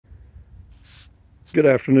Good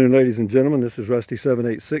afternoon, ladies and gentlemen. This is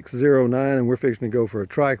Rusty78609, and we're fixing to go for a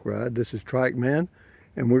trike ride. This is Trikeman,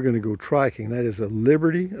 and we're going to go triking. That is a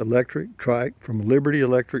Liberty Electric trike from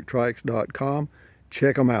libertyelectrictrikes.com.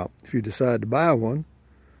 Check them out. If you decide to buy one,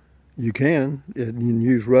 you can. You can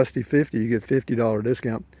use Rusty50. You get $50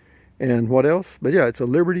 discount. And what else? But yeah, it's a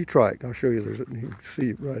Liberty trike. I'll show you. You can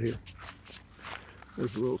see it right here.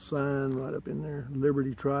 There's a little sign right up in there,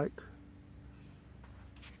 Liberty trike.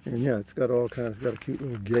 And yeah, it's got all kinds, it's got a cute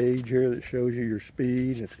little gauge here that shows you your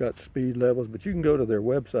speed. It's got speed levels, but you can go to their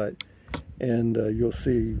website and you'll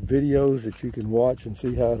see videos that you can watch and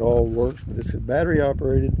see how it all works. But it's battery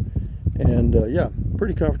operated and yeah,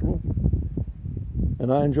 pretty comfortable.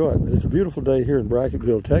 And I enjoy it. But it's a beautiful day here in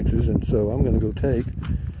Brackettville, Texas, and so I'm going to go take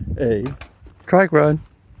a trike ride.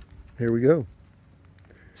 Here we go.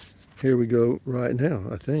 Here we go right now,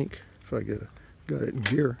 I think. If I got it in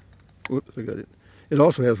gear. Whoops, I got it. It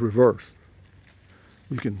also has reverse.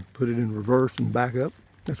 You can put it in reverse and back up.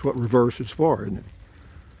 That's what reverse is for, isn't it?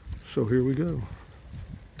 So here we go.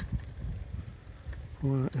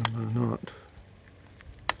 Why am I not?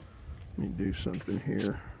 Let me do something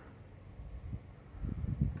here.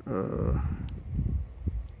 I'm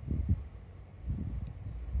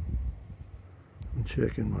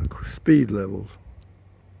checking my speed levels.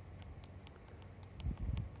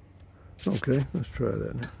 Okay, let's try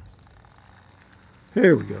that now.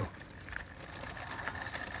 Here we go.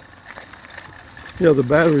 Yeah, the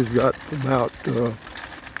battery's got about,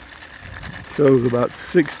 shows about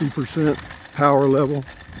 60% power level.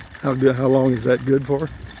 How long is that good for?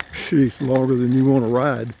 Sheesh, longer than you want to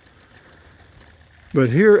ride. But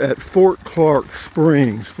here at Fort Clark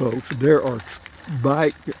Springs, folks, there are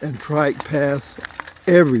bike and trike paths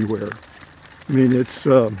everywhere. I mean, it's,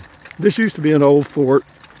 this used to be an old fort.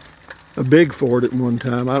 A big fort at one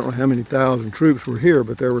time. I don't know how many thousand troops were here,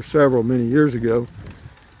 but there were several many years ago.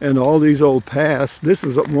 And all these old paths, this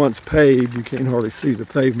was once paved. You can't hardly see the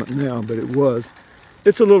pavement now, but it was.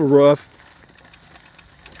 It's a little rough,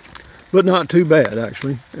 but not too bad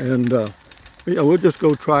actually. And yeah, we'll just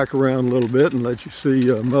go trike around a little bit and let you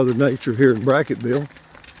see Mother Nature here in Brackettville.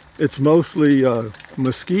 It's mostly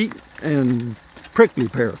mesquite and prickly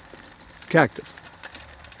pear, cactus.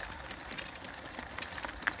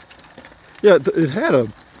 Yeah, it had a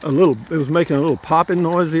little, it was making a little popping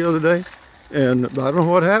noise the other day, and I don't know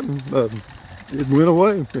what happened, but it went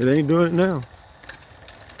away. It ain't doing it now.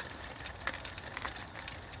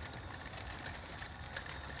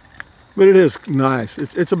 But it is nice.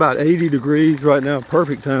 It's about 80 degrees right now,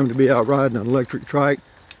 perfect time to be out riding an electric trike.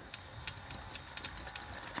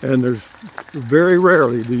 And there's very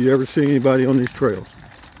rarely do you ever see anybody on these trails.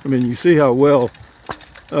 I mean, you see how well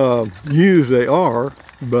used they are,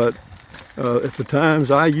 but at the times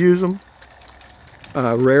I use them,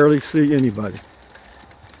 I rarely see anybody.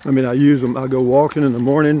 I mean, I use them, I go walking in the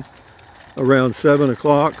morning around 7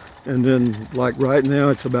 o'clock, and then like right now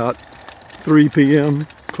it's about 3 p.m.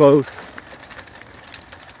 close.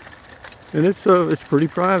 And it's pretty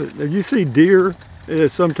private. You see deer,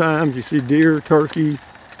 sometimes you see deer, turkey,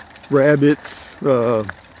 rabbits, I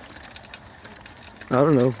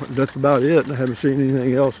don't know, that's about it. I haven't seen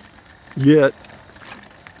anything else yet.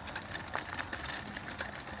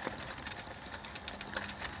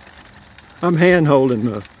 I'm hand holding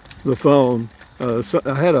the phone. So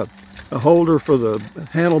I had a holder for the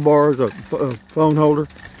handlebars, a phone holder,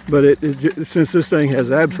 but since this thing has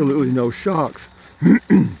absolutely no shocks,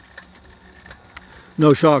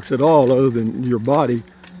 no shocks at all other than your body,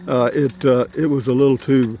 it was a little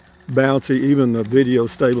too bouncy. Even the video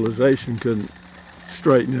stabilization couldn't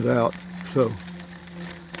straighten it out. So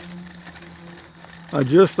I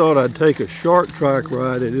just thought I'd take a short trike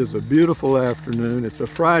ride. It is a beautiful afternoon. It's a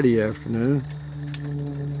Friday afternoon.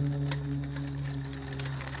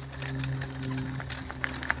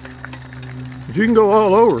 But you can go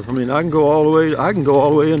all over. I mean, I can go all the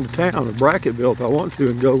way into town, to Brackettville, if I want to,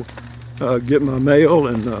 and go get my mail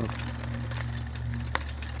and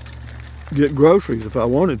get groceries if I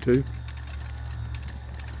wanted to.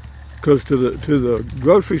 Because to the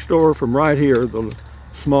grocery store from right here, the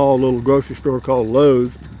small little grocery store called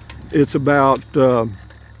Lowe's, it's about 2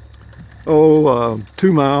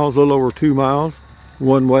 miles, a little over 2 miles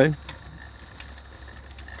one way.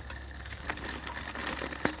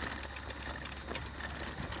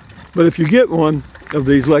 But if you get one of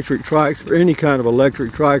these electric trikes, or any kind of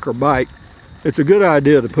electric trike or bike, it's a good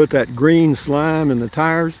idea to put that green slime in the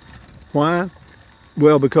tires. Why?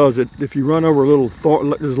 Well, because if you run over a little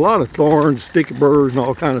there's a lot of thorns, sticky burrs, and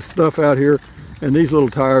all kind of stuff out here, and these little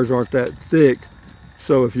tires aren't that thick.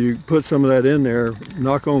 So if you put some of that in there,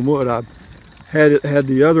 knock on wood, I had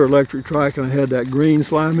the other electric trike, and I had that green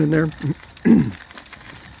slime in there.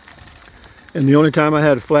 And the only time I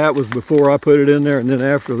had it flat was before I put it in there, and then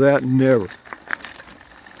after that, never.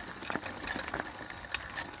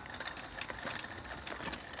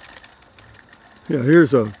 Yeah,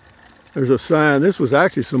 there's a sign. This was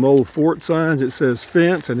actually some old fort signs. It says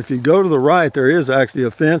fence, and if you go to the right, there is actually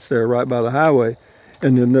a fence there right by the highway.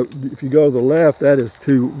 And then if you go to the left, that is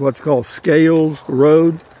to what's called Scales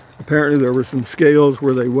Road. Apparently there were some scales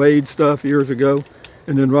where they weighed stuff years ago.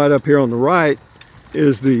 And then right up here on the right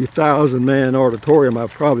is the 1,000-man auditorium.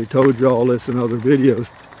 I've probably told you all this in other videos.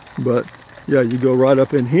 But yeah, you go right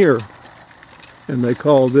up in here, and they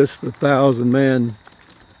call this the 1,000-man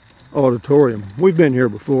auditorium. We've been here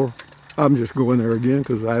before. I'm just going there again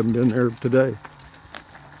because I haven't been there today.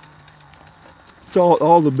 So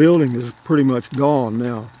all the building is pretty much gone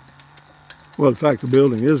now. Well, in fact, the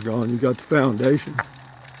building is gone. You got the foundation.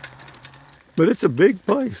 But it's a big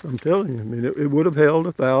place, I'm telling you. I mean, it would have held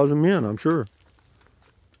 1,000 men, I'm sure.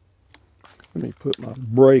 Let me put my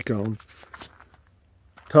brake on.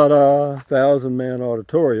 Ta-da! 1,000-man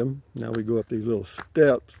auditorium. Now we go up these little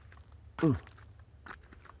steps.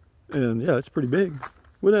 And yeah, it's pretty big.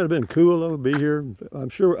 Wouldn't that have been cool though to be here? I'm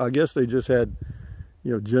sure, I guess they just had,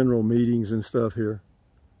 you know, general meetings and stuff here.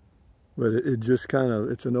 But it just kind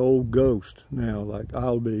of, it's an old ghost now, like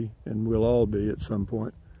I'll be and we'll all be at some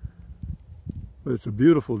point. But it's a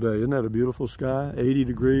beautiful day. Isn't that a beautiful sky? 80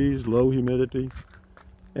 degrees, low humidity.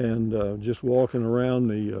 And just walking around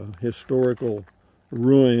the historical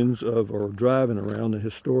ruins of, or driving around the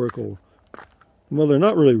historical, well, they're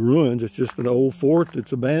not really ruins. It's just an old fort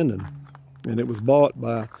that's abandoned. And it was bought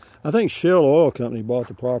by, I think Shell Oil Company bought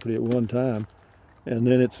the property at one time. And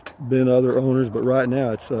then it's been other owners, but right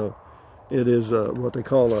now it is what they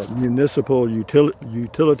call a municipal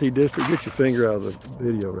utility district. Get your finger out of the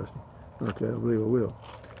video, Rusty. Okay, I believe I will.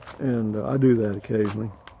 And I do that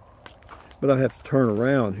occasionally. But I have to turn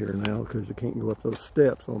around here now because I can't go up those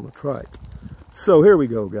steps on the trike. So here we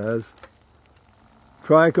go, guys.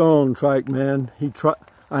 Trike on, trike man.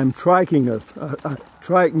 I'm triking a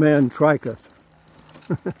trike man triketh.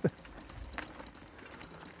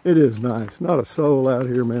 It is nice. Not a soul out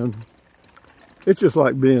here, man. It's just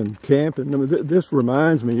like being camping. I mean, this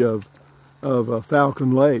reminds me of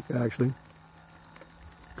Falcon Lake, actually,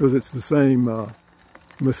 because it's the same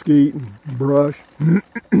mesquite and brush.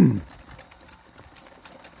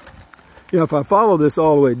 Yeah, if I follow this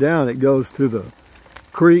all the way down, it goes to the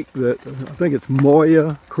creek that, I think it's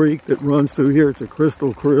Moya Creek, that runs through here. It's a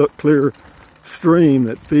crystal clear stream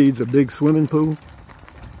that feeds a big swimming pool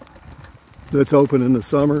that's open in the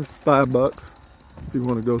summer. $5 if you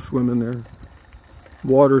want to go swimming there.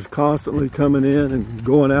 Water's constantly coming in and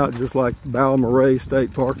going out, just like Balmaray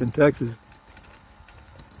State Park in Texas,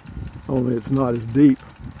 only it's not as deep.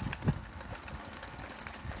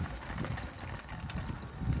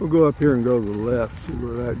 We'll go up here and go to the left, see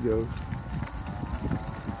where that goes.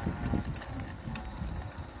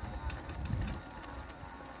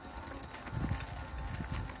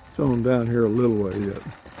 It's on down here a little way yet.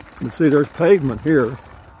 You see there's pavement here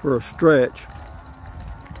for a stretch,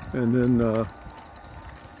 and then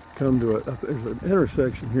come to it. There's an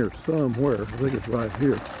intersection here somewhere. I think it's right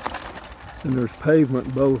here. And there's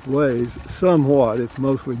pavement both ways. Somewhat, it's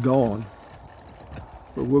mostly gone.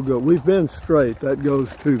 But we'll go, we've been straight. That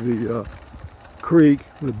goes to the creek,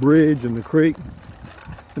 the bridge and the creek.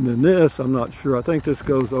 And then this, I'm not sure. I think this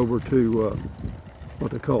goes over to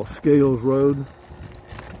what they call Scales Road.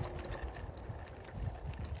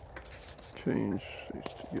 Change,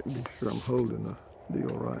 be sure I'm holding the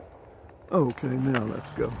deal right. Okay, now let's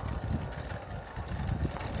go.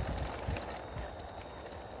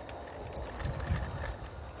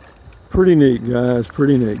 Pretty neat, guys,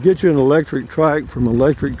 pretty neat. Get you an electric trike from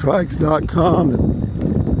electrictrikes.com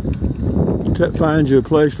and find you a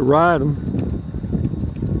place to ride them.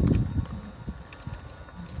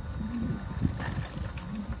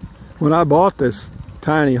 When I bought this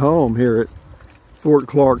tiny home here at Fort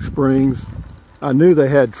Clark Springs, I knew they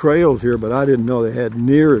had trails here, but I didn't know they had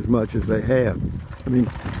near as much as they have. I mean,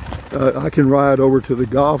 I can ride over to the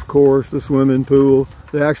golf course, the swimming pool.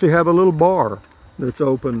 They actually have a little bar that's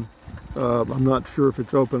open. I'm not sure if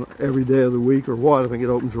it's open every day of the week or what. I think it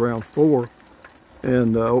opens around 4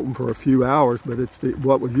 and open for a few hours, but it's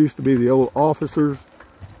what was used to be the old officers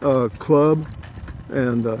club.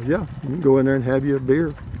 And yeah, you can go in there and have you a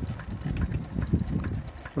beer.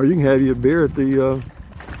 Or you can have you a beer at the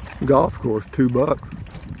golf course, $2.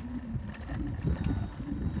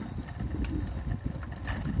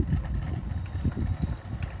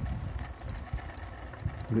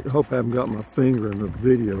 I hope I haven't got my finger in the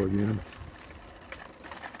video again.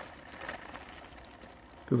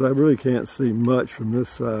 because I really can't see much from this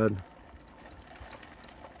side.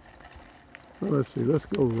 Well, let's see, let's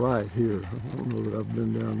go right here. I don't know that I've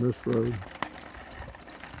been down this road.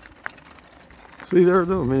 See there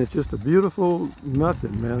though, I mean, it's just a beautiful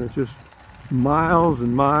nothing, man. It's just miles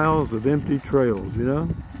and miles of empty trails, you know?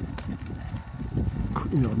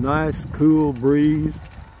 You know, nice, cool breeze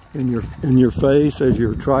in your face as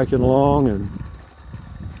you're triking along, and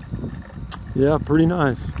yeah, pretty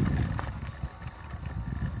nice.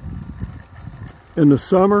 In the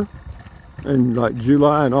summer, in like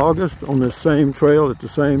July and August, on this same trail at the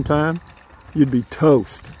same time, you'd be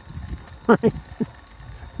toast.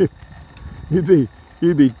 you'd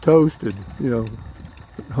be toasted, you know,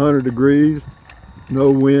 100 degrees,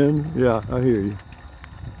 no wind. Yeah, I hear you.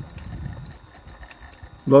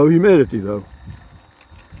 Low humidity though.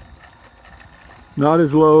 Not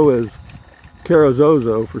as low as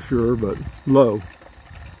Carrizozo for sure, but low.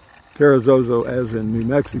 Carrizozo as in New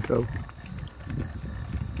Mexico.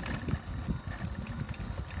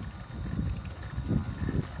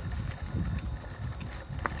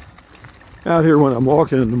 Out here when I'm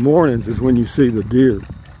walking in the mornings is when you see the deer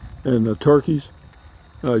and the turkeys.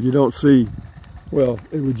 You don't see, well,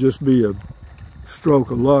 it would just be a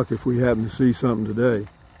stroke of luck if we happen to see something today.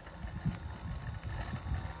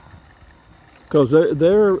 Because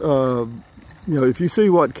they're you know, if you see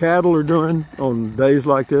what cattle are doing on days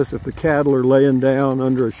like this, if the cattle are laying down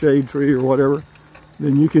under a shade tree or whatever,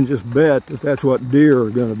 then you can just bet that that's what deer are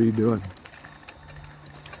going to be doing.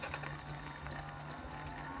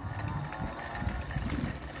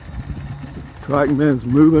 Trikeman's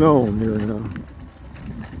moving on here now.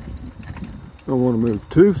 Don't want to move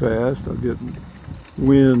too fast. I'll get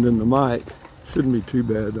wind in the mic. Shouldn't be too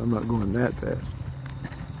bad. I'm not going that fast.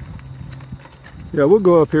 Yeah, we'll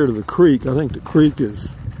go up here to the creek. I think the creek is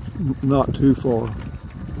not too far.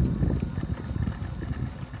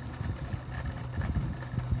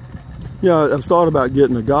 Yeah, I've thought about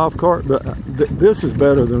getting a golf cart, but this is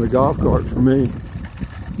better than a golf cart for me,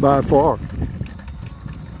 by far.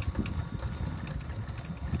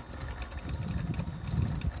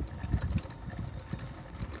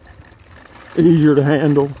 Easier to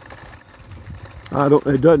handle.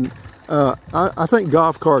 It doesn't. I think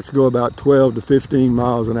golf carts go about 12 to 15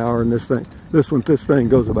 miles an hour in this thing. This thing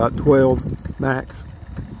goes about 12 max.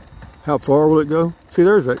 How far will it go? See,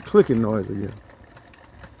 there's that clicking noise again.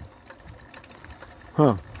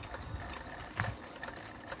 Huh.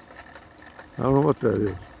 I don't know what that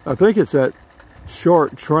is. I think it's that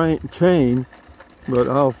short chain, but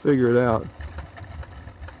I'll figure it out.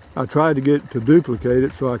 I tried to get to duplicate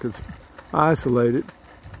it so I could isolate it.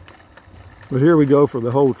 But here we go for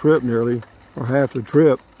the whole trip nearly, or half the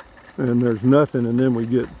trip, and there's nothing, and then we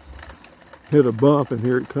hit a bump, and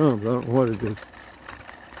here it comes. I don't know what it is.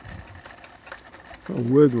 I'll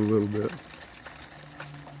wiggle a little bit.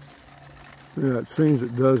 Yeah, it seems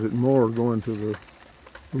it does it more going to the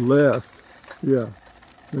left, yeah,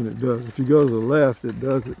 than it does. If you go to the left, it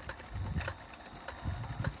does it.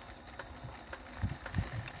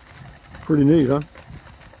 Pretty neat, huh?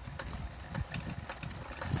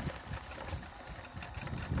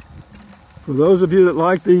 For those of you that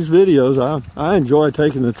like these videos, I enjoy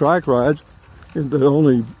taking the trike rides. The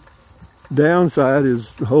only downside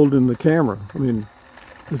is holding the camera. I mean,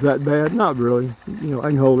 is that bad? Not really. You know, I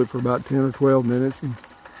can hold it for about 10 or 12 minutes, and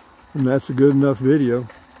that's a good enough video.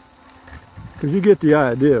 Because you get the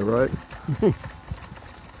idea, right?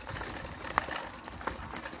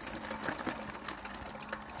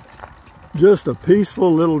 Just a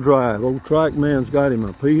peaceful little drive. Old Trikeman's got him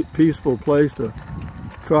a peaceful place to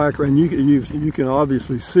trike, and you can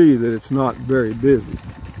obviously see that it's not very busy.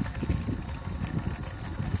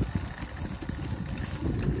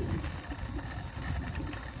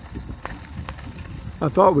 I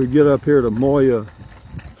thought we'd get up here to Moya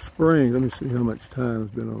Springs. Let me see how much time has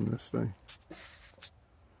been on this thing.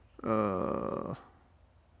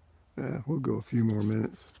 Yeah, we'll go a few more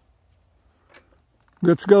minutes.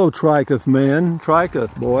 Let's go, Triketh man.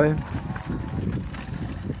 Triketh boy.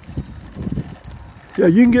 Yeah,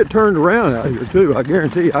 you can get turned around out here too. I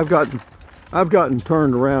guarantee you. I've gotten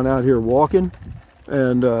turned around out here walking,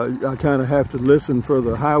 and I kind of have to listen for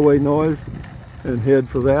the highway noise and head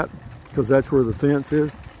for that, because that's where the fence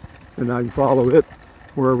is, and I can follow it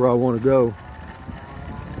wherever I want to go.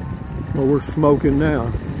 Well, we're smoking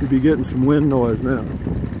now. You'll be getting some wind noise now.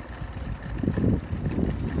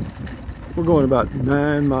 We're going about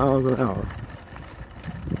 9 miles an hour.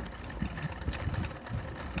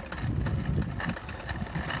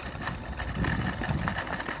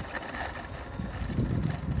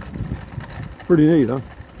 Pretty neat, huh?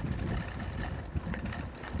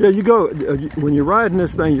 Yeah, you go, when you're riding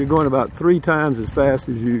this thing, you're going about 3 times as fast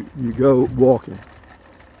as you go walking.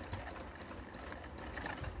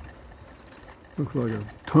 Looks like a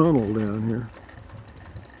tunnel down here.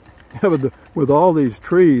 Yeah, with all these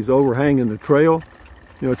trees overhanging the trail,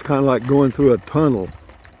 you know, it's kind of like going through a tunnel.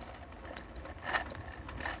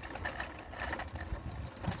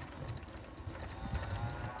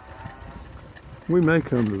 We may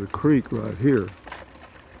come to the creek right here.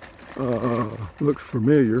 Looks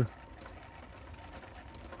familiar.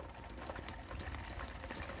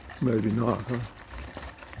 Maybe not, huh?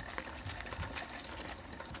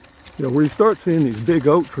 Yeah, where you start seeing these big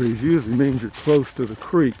oak trees usually means you're close to the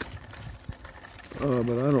creek.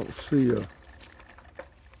 But I don't see a...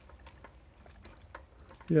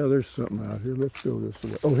 Yeah, there's something out here. Let's go this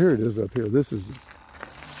way. Oh, here it is up here. This is the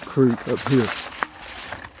creek up here.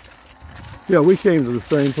 Yeah, we came to the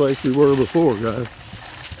same place we were before, guys.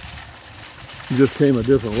 We just came a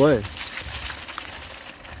different way.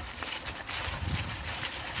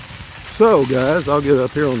 So, guys, I'll get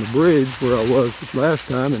up here on the bridge where I was last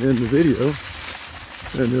time and end the video.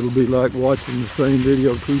 And it'll be like watching the same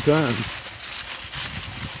video 2 times.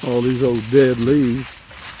 All these old dead leaves.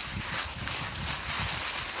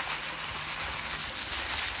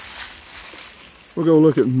 We'll go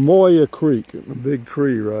look at Moya Creek, a big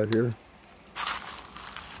tree right here.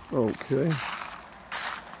 Okay.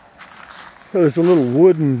 So there's a little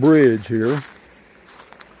wooden bridge here.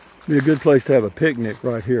 Be a good place to have a picnic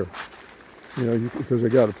right here. You know, because they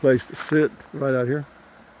got a place to sit right out here.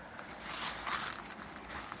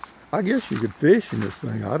 I guess you could fish in this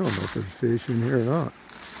thing. I don't know if there's fish in here or not.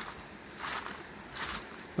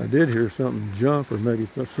 I did hear something jump, or maybe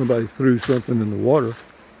somebody threw something in the water.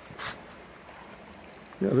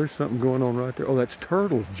 Yeah, there's something going on right there. Oh, that's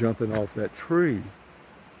turtles jumping off that tree.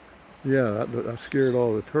 Yeah, I scared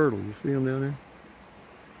all the turtles. You see them down there?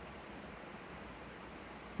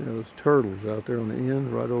 Yeah, those turtles out there on the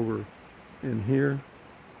end, right over in here.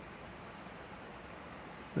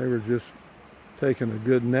 They were just taking a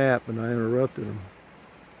good nap and I interrupted them.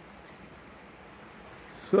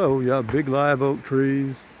 So, yeah, big live oak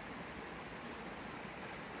trees.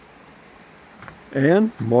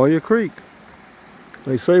 And Moya Creek.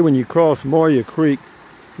 They say when you cross Moya Creek,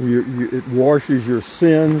 it washes your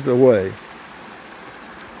sins away.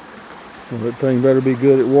 Well, that thing better be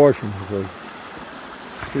good at washing, because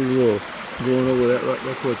see a little going over that, right,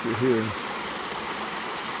 that's what you're hearing.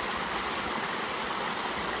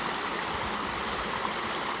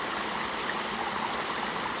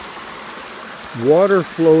 Water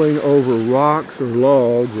flowing over rocks or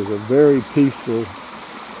logs is a very peaceful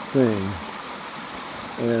thing.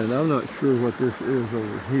 And I'm not sure what this is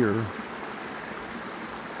over here.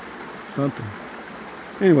 Something.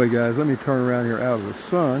 Anyway, guys, let me turn around here out of the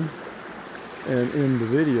sun and end the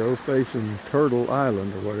video facing Turtle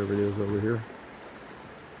Island, or whatever it is over here.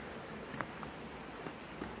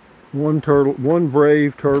 One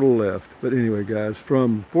brave turtle left. But anyway, guys,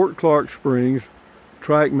 from Fort Clark Springs,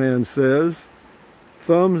 Trikeman says,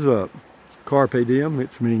 thumbs up. Carpe diem,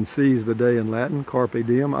 which means seize the day in Latin. Carpe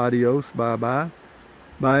diem, adios, bye-bye.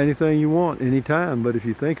 Buy anything you want, anytime. But if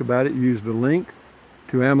you think about it, use the link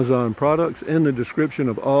to Amazon products in the description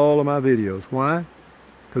of all of my videos. Why?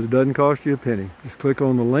 Because it doesn't cost you a penny. Just click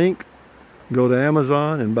on the link, go to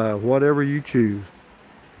Amazon, and buy whatever you choose.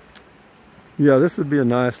 Yeah, this would be a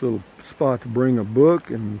nice little spot to bring a book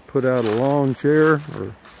and put out a lawn chair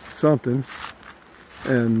or something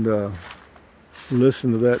and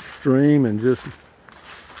listen to that stream and just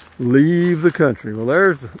leave the country. Well,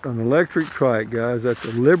 there's an electric trike, guys. That's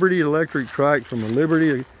a Liberty electric trike from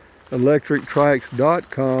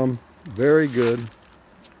libertyelectrictrikes.com. Very good.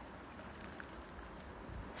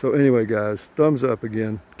 So anyway, guys, thumbs up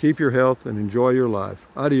again. Keep your health and enjoy your life.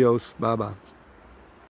 Adios. Bye-bye.